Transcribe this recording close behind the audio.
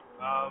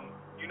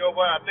You know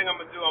what? I think I'm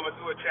gonna do. I'm gonna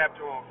do a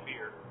chapter on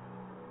fear.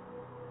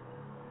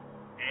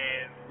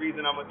 And the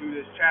reason I'm gonna do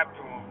this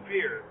chapter on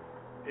fear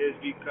is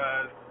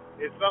because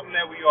it's something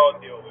that we all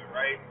deal with,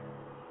 right?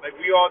 Like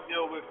we all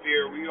deal with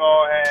fear. We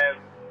all have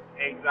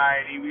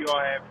anxiety. We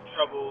all have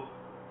troubles.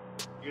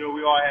 You know,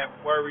 we all have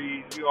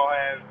worries. We all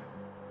have,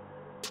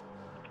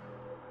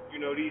 you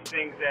know, these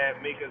things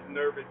that make us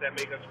nervous, that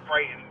make us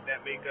frightened,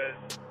 that make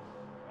us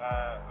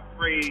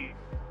afraid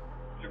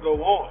to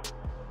go on.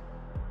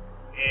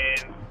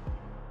 And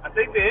I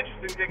think the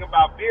interesting thing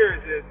about fear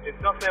is it's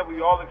something that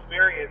we all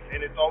experience,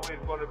 and it's always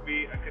going to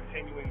be a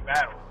continuing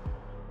battle.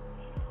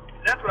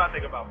 And that's what I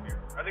think about fear.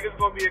 I think it's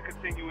going to be a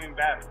continuing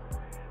battle.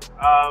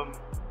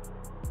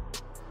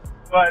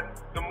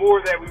 But the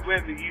more that we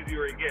win, the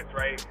easier it gets,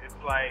 right?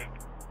 It's like,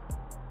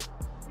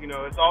 you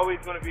know, it's always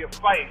going to be a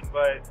fight,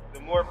 but the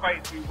more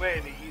fights we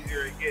win, the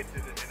easier it gets,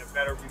 and the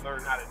better we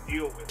learn how to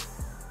deal with it.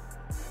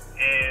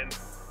 And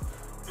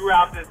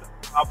throughout this,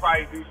 I'll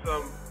probably do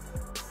some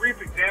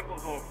brief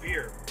examples on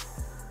fear,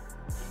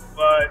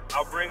 but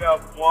I'll bring up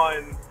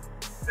one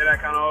that I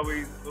kind of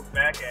always look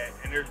back at,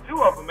 and there's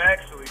two of them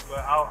actually, but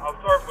I'll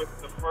start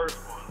with the first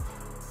one.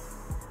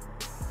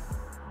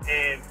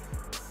 And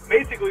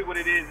basically what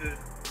it is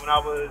when I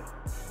was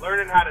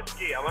learning how to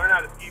ski, I learned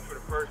how to ski for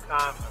the first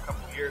time a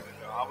couple years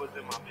ago. I was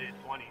in my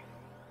mid-20s.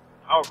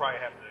 I would probably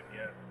have to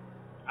guess.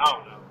 I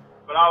don't know.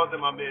 But I was in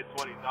my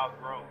mid-20s. I was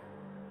grown.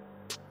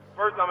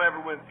 First time I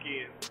ever went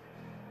skiing.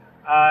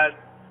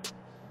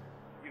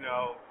 You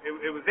know,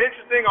 it was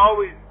interesting. I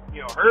always,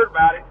 you know, heard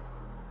about it.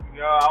 You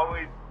know, I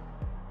always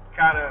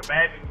kind of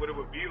imagined what it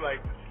would be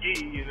like to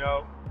ski, you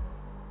know.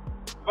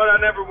 But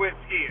I never went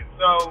skiing.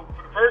 So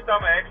for the first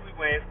time I actually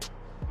went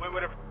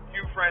with a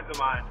few friends of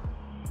mine.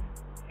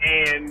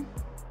 And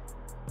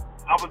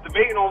I was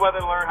debating on whether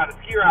to learn how to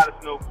ski or how to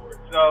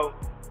snowboard. So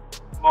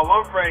my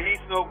one friend,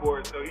 he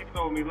snowboards, so he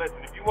told me,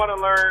 listen, if you want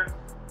to learn,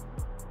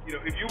 you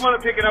know, if you want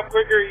to pick it up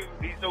quicker,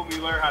 he told me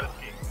learn how to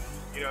ski.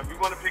 You know, if you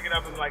want to pick it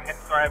up and like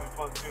start having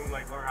fun soon,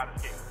 like learn how to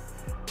ski.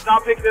 So I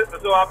picked it.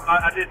 So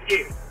I did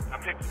skiing. I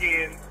picked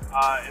skiing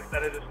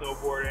instead of the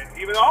snowboarding.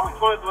 Even though I always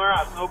wanted to learn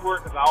how to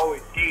snowboard because I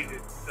always skated.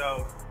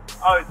 So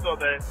I always thought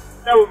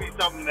that would be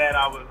something that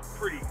I was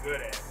pretty good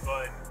at.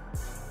 But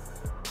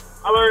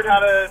I learned how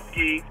to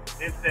ski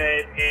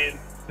instead. And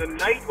the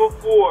night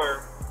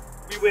before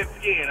we went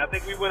skiing, I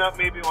think we went up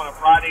maybe on a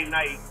Friday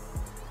night.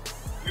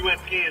 We went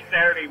skiing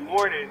Saturday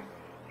morning,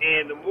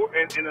 and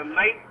the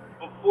night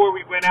before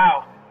we went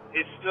out,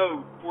 it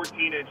snowed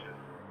 14 inches.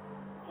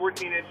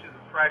 14 inches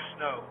of fresh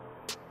snow,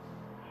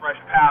 fresh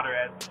powder,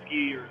 as the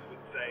skiers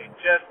would say,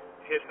 just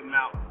hit the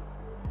mountain.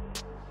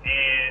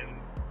 And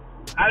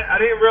I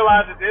didn't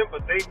realize it then,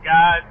 but thank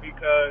God,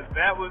 because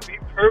that was the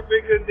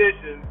perfect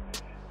conditions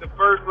to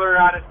first learn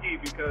how to ski.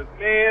 Because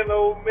man,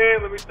 oh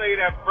man, let me tell you,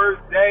 that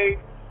first day,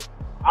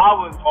 I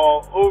was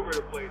all over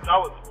the place. I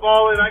was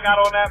falling. I got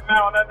on that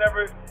mountain. I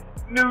never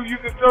knew you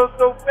could go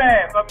so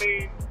fast. I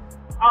mean,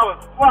 I was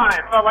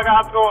flying. Felt like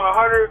I was going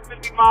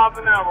 150 miles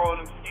an hour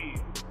on them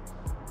skis.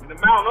 And the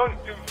mountain only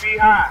 2 feet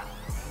high.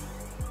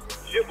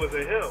 Shit was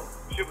a hill.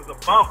 Shit was a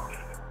bump.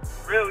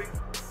 Really.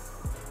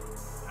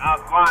 I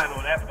was flying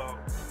on that bump.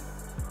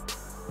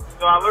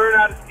 So I learned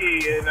how to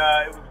ski, and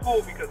it was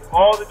cool because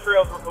all the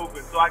trails were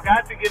open. So I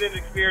got to get an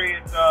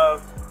experience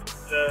of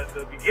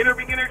the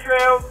beginner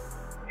trails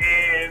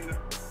and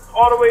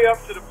all the way up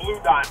to the blue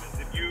diamonds.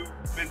 If you've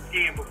been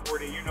skiing before,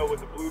 then you know what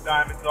the blue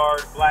diamonds are,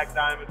 black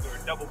diamonds, or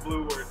double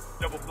blue, or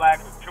double black,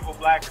 or triple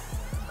black,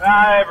 or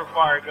however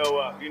far it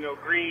go up. You know,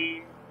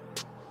 green,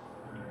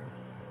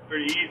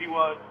 pretty easy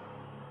one.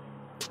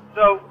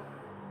 So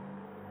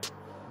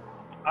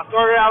I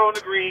started out on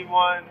the green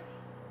one,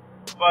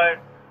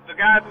 but the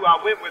guys who I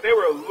went with, they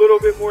were a little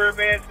bit more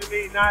advanced than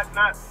me,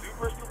 not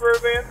super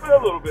advanced, but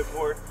a little bit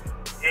more.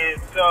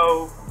 And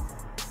so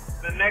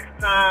the next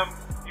time,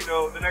 you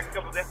know, the next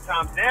couple of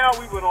times now,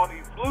 we went on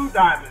these blue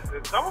diamonds,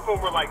 and some of them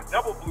were like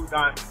double blue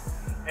diamonds.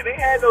 And they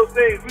had those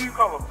things, what do you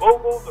call them,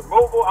 moguls or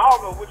mobile? I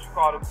don't know what you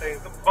call them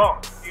things, them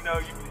bumps. You know,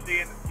 you can see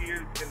in the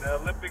skiers in the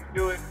Olympics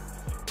do it,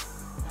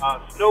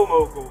 snow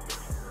moguls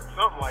or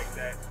something like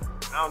that.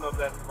 I don't know if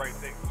that's the right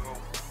thing. So,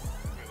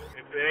 you know,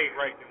 if it ain't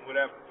right, then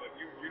whatever. But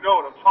you know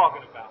what I'm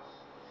talking about.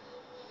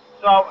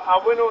 So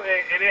I went on,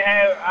 and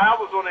I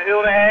was on a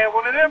hill that had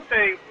one of them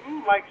things.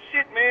 Like,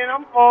 shit, man,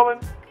 I'm falling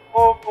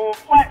on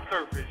flat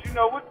surface. You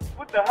know,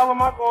 what the hell am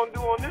I going to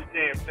do on this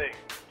damn thing?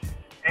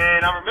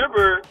 And I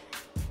remember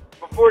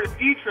before the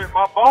ski trip,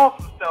 my boss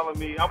was telling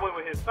me, I went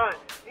with his son,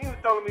 he was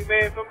telling me,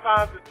 man,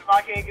 sometimes if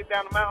I can't get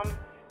down the mountain,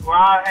 or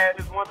I had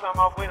this one time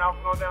I was going down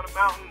the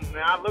mountain,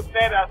 and I looked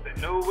at it, I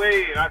said, no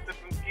way, and I took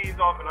some skis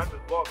off, and I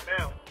just walked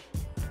down.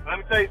 Let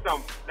me tell you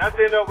something, that's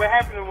ended up what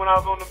happened when I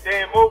was on them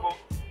damn moguls.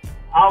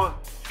 I was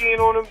skiing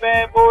on them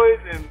bad boys,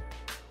 and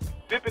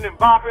dipping and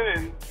bopping,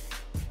 and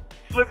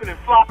flipping and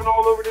flopping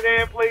all over the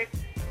damn place.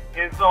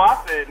 And so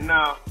I said,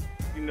 no,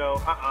 you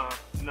know,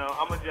 no,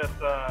 I'm gonna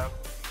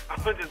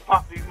just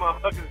pop these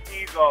motherfucking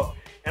skis off,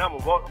 and I'm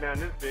gonna walk down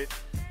this bitch,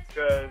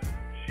 cause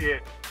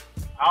shit,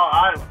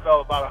 I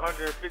fell about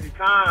 150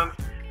 times.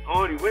 I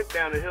only went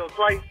down the hill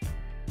twice.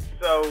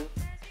 So,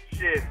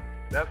 shit,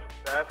 that's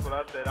what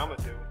I said I'm going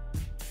to do.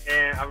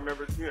 And I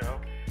remember,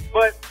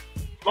 but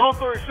long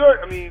story short,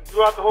 I mean,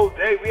 throughout the whole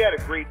day, we had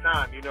a great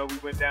time. We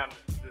went down,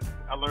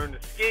 I learned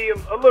to ski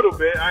a little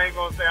bit. I ain't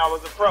going to say I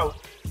was a pro,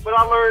 but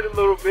I learned a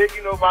little bit.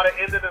 By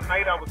the end of the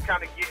night, I was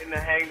kind of getting the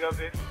hang of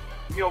it.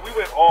 We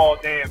went all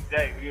damn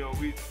day.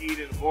 We skied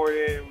in the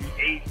morning, we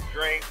ate and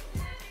drank,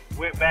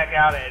 went back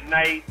out at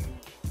night.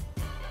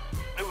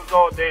 It was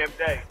all damn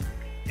day.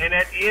 And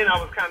at the end, I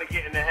was kind of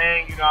getting the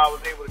hang. I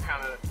was able to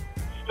kind of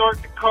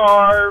start to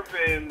carve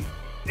and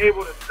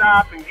able to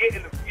stop and get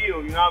in the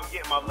field. I was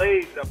getting my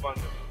legs up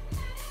under me.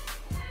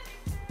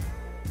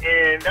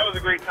 And that was a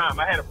great time.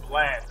 I had a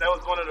blast. That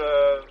was one of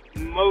the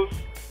most,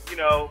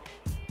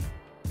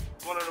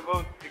 one of the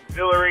most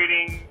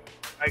exhilarating,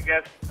 I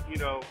guess,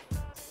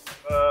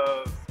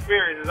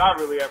 experiences I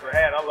really ever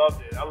had. I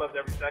loved it. I loved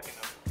every second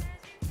of it.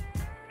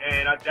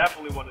 And I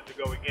definitely wanted to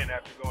go again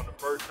after going the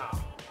first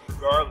time,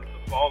 regardless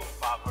of falling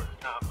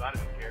 500 times. I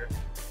didn't care.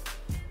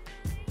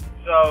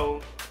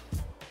 So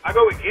I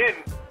go again.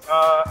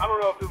 I don't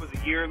know if it was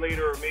a year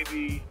later or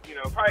maybe,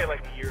 probably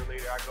like a year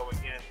later I go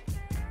again.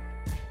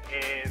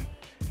 And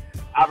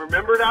I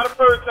remembered how the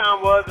first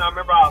time was, and I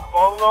remember I was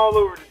falling all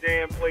over the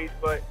damn place,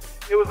 but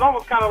it was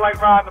almost kind of like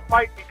riding a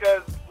bike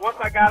because once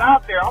I got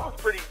out there, I was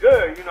pretty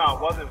good. I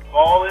wasn't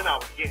falling. I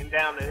was getting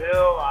down the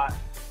hill. I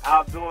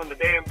was doing the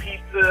damn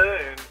pizza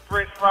and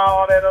French fry,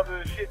 all that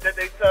other shit that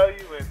they tell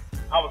you, and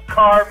I was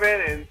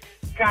carving and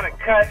kind of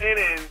cutting,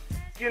 and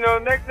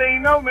next thing you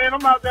know, man,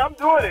 I'm out there, I'm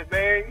doing it,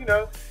 man,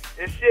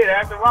 and shit.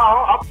 After a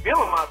while, I'm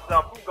feeling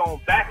myself. I'm going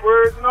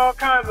backwards and all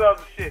kinds of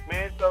other shit,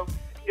 man. So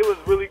it was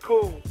really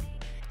cool.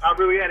 I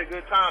really had a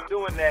good time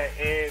doing that,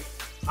 and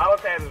I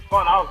was having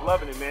fun. I was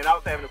loving it, man. I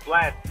was having a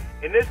blast.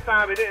 And this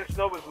time it didn't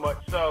snow as much,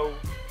 so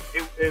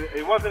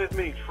it wasn't as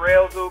many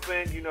trails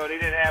open. They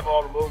didn't have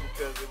all the moves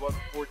because it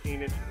wasn't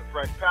 14 inches of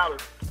fresh powder.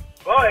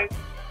 But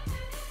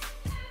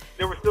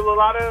there were still a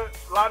lot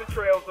of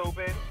trails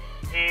open,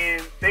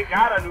 and thank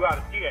God I knew how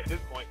to ski at this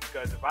point,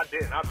 because if I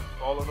didn't, I'd be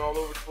falling all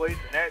over the place.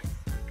 And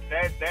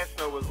that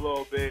snow was a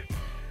little bit,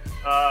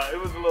 it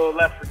was a little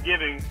less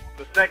forgiving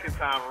the second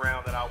time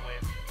around that I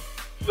went.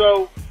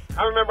 So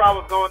I remember I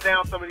was going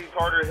down some of these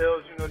harder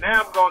hills.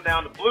 Now I'm going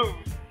down the blues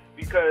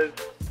because,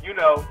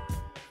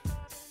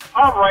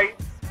 all right,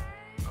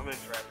 I'm in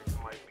traffic.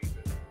 Somebody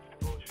beeping.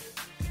 Bullshit.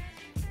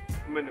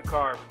 I'm in the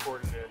car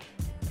recording this.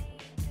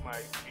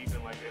 Somebody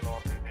beeping like they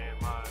lost their damn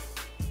mind.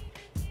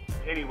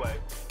 Anyway,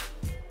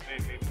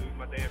 maybe lose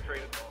my damn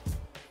train of thought.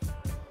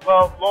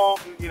 Well,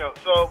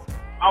 so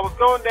I was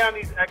going down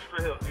these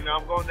extra hills.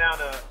 I'm going down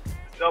the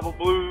double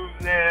blues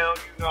now.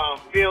 I'm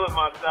feeling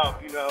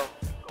myself, going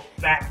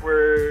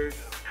backwards,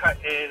 I'm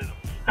cutting, and I'm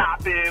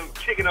stopping,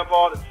 kicking up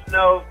all the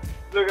snow,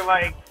 looking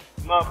like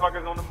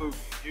motherfuckers on the movies,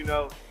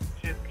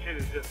 Shit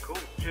is just cool.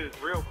 Shit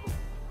is real cool.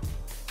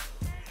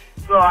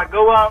 So I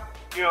go up,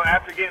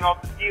 after getting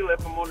off the ski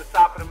lift, I'm on the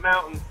top of the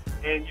mountain,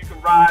 and you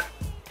can ride,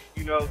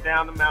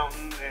 down the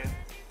mountain and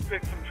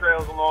pick some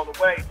trails along the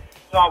way.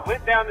 So I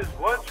went down this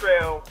one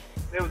trail.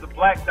 It was a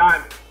black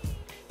diamond.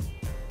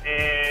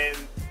 And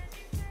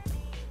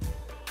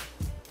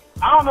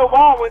I don't know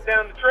why I went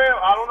down the trail.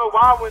 I don't know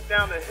why I went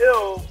down the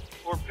hill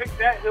or picked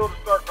that hill to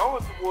start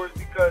going towards,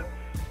 because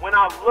when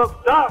I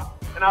looked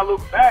up and I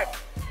looked back,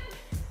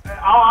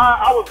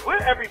 I was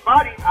with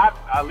everybody.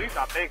 At least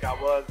I think I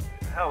was.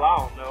 Hell, I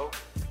don't know.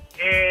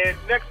 And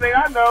next thing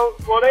I know,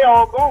 they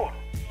all going.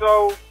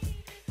 So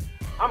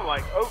I'm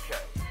like, okay.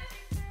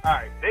 All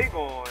right, they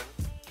going.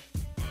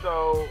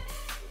 So,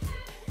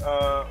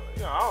 I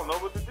don't know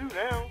what to do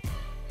now.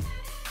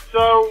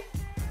 So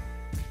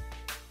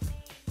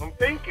I'm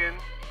thinking,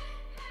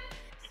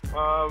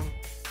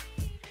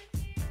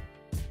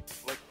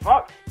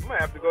 fuck, I'm going to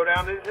have to go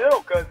down this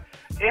hill, because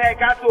it had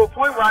got to a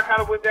point where I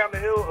kind of went down the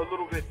hill a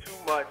little bit too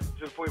much,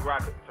 to the point where I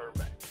couldn't turn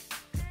back.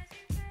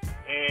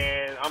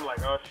 And I'm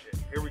like, oh shit,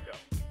 here we go.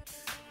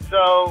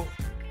 So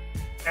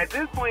at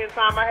this point in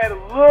time, I had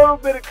a little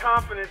bit of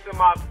confidence in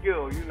my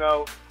skill,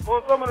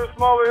 On some of the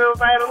smaller hills,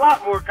 I had a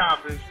lot more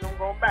confidence,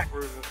 going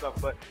backwards and stuff.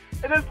 But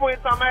at this point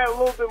in time, I had a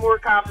little bit more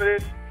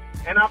confidence,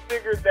 and I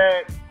figured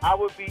that I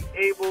would be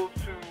able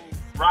to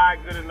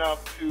ride good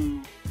enough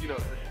to,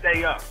 to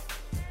stay up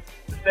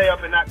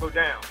and not go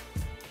down.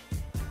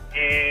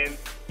 And,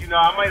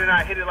 I might have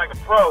not hit it like a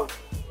pro,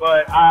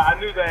 but I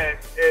knew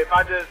that if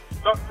I just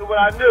stuck to what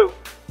I knew,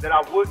 that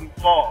I wouldn't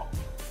fall.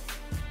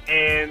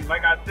 And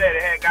like I said,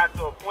 it had got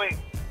to a point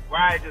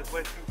where I just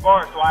went too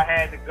far, so I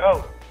had to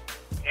go.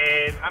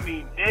 And, I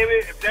mean, damn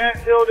it, if that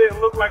hill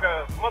didn't look like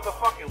a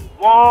motherfucking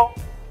wall,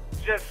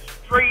 just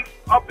straight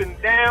up and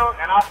down,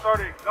 and I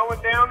started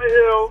going down the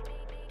hill,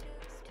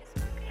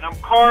 and I'm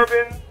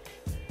carving,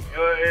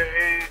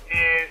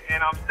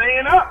 and I'm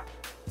staying up.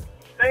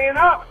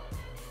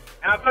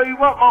 And I tell you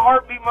what, my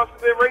heartbeat must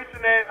have been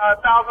racing at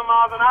 1,000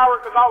 miles an hour,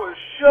 because I was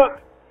shook,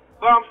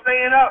 but I'm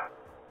staying up.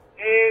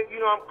 And,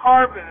 I'm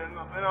carving,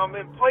 and I'm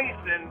in place,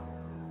 and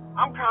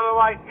I'm kind of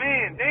like,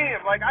 man,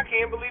 damn, like I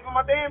can't believe in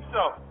my damn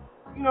self.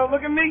 You know,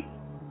 look at me.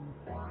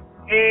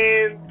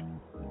 And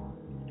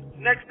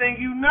next thing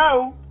you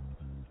know,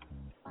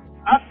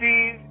 I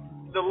see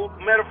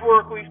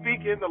metaphorically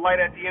speaking, the light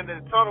at the end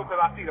of the tunnel because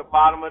I see the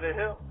bottom of the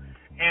hill.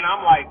 And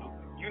I'm like,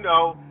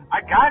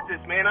 I got this,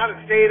 man. I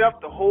done stayed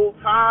up the whole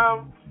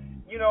time,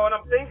 and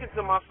I'm thinking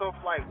to myself,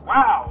 like,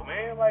 wow,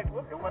 man, like,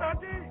 look at what I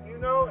did,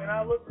 and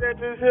I looked at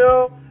this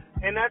hill,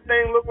 and that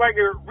thing looked like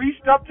it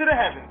reached up to the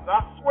heavens.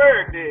 I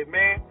swear it did,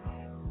 man.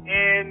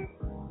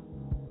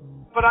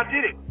 But I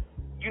did it.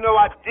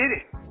 I did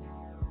it.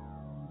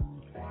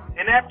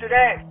 And after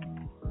that,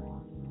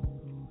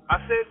 I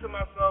said to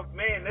myself,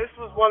 man, this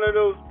was one of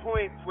those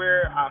points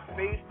where I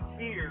faced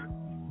fear,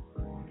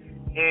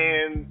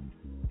 and,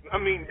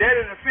 dead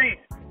in the face,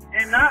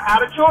 and not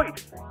out of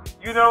choice,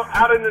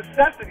 out of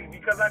necessity,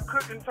 because I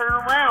couldn't turn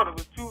around. It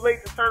was too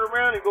late to turn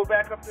around and go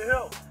back up the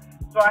hill.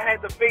 So I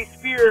had to face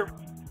fear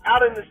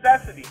out of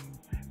necessity.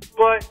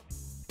 But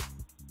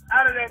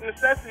out of that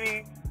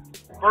necessity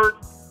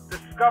birthed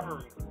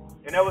discovery,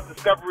 and that was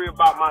discovery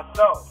about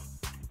myself,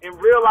 and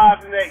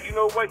realizing that, you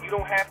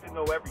don't have to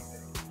know everything.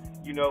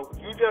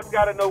 You just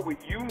got to know what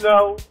you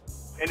know,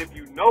 and if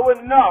you know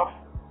enough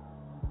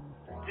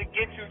to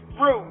get you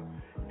through,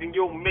 then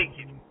you'll make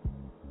it.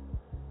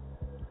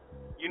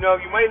 You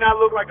might not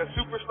look like a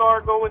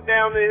superstar going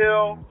down the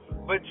hill,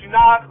 but you're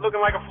not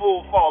looking like a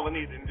fool falling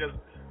either, and just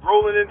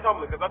rolling and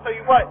tumbling. Because I tell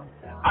you what,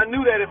 I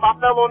knew that if I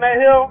fell on that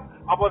hill,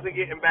 I wasn't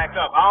getting back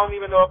up. I don't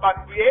even know if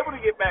I'd be able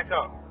to get back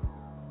up.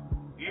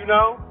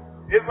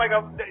 It's like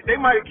they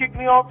might have kicked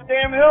me off the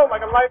damn hill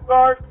like a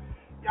lifeguard.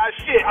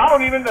 Shit, I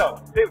don't even know.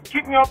 They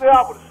kicked me off the hill.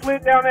 I would have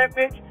slid down that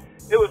bitch.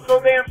 It was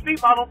so damn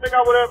steep, I don't think I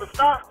would have ever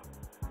stopped.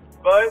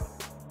 But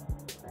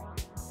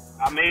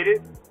I made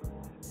it,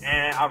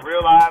 and I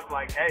realized,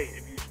 like, hey,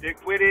 if you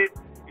stick with it,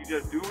 you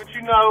just do what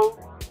you know,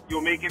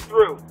 you'll make it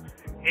through.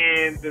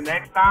 And the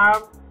next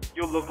time,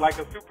 you'll look like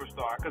a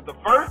superstar. Because the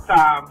first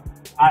time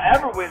I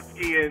ever went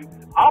skiing,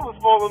 I was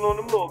falling on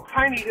them little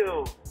tiny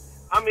hills.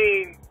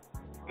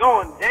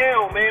 Going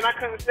down, man. I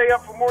couldn't stay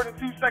up for more than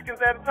 2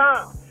 seconds at a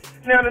time.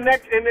 Now and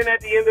then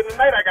at the end of the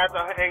night, I got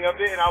the hang of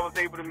it, and I was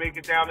able to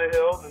make it down the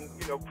hills in,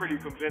 pretty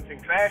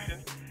convincing fashion.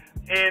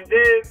 And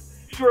then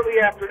shortly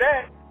after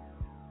that,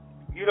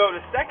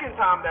 the second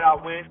time that I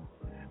went,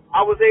 I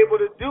was able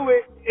to do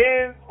it,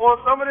 and on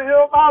some of the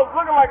hills, I was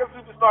looking like a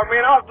superstar,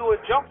 man. I was doing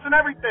jumps and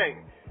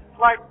everything.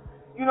 Like,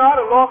 I'd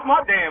have lost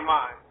my damn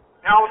mind.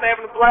 And I was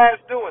having a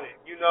blast doing it,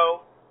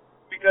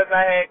 because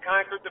I had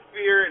conquered the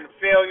fear and the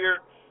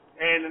failure.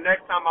 And the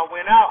next time I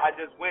went out, I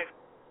just went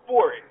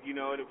for it, and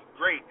it was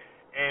great.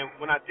 And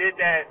when I did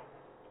that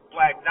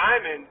Black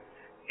Diamond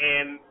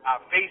and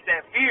I faced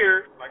that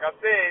fear, like I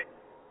said,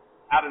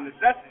 out of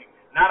necessity,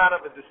 not out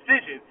of a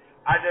decision,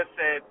 I just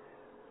said,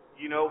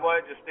 you know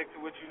what, just stick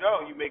to what you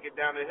know, you make it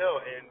down the hill.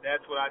 And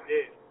that's what I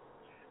did.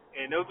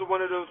 And those are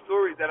one of those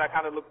stories that I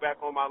kind of look back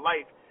on my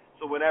life.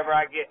 So whenever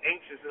I get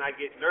anxious and I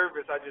get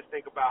nervous, I just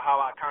think about how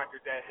I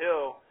conquered that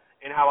hill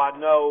and how I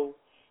know,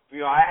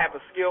 I have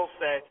a skill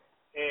set.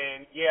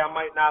 And, yeah, I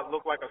might not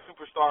look like a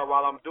superstar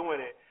while I'm doing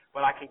it,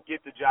 but I can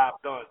get the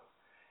job done.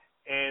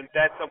 And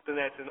that's something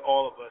that's in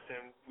all of us.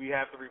 And we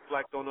have to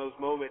reflect on those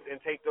moments and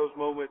take those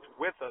moments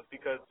with us,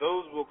 because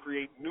those will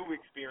create new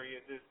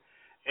experiences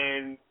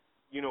and,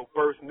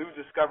 birth new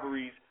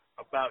discoveries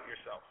about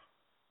yourself.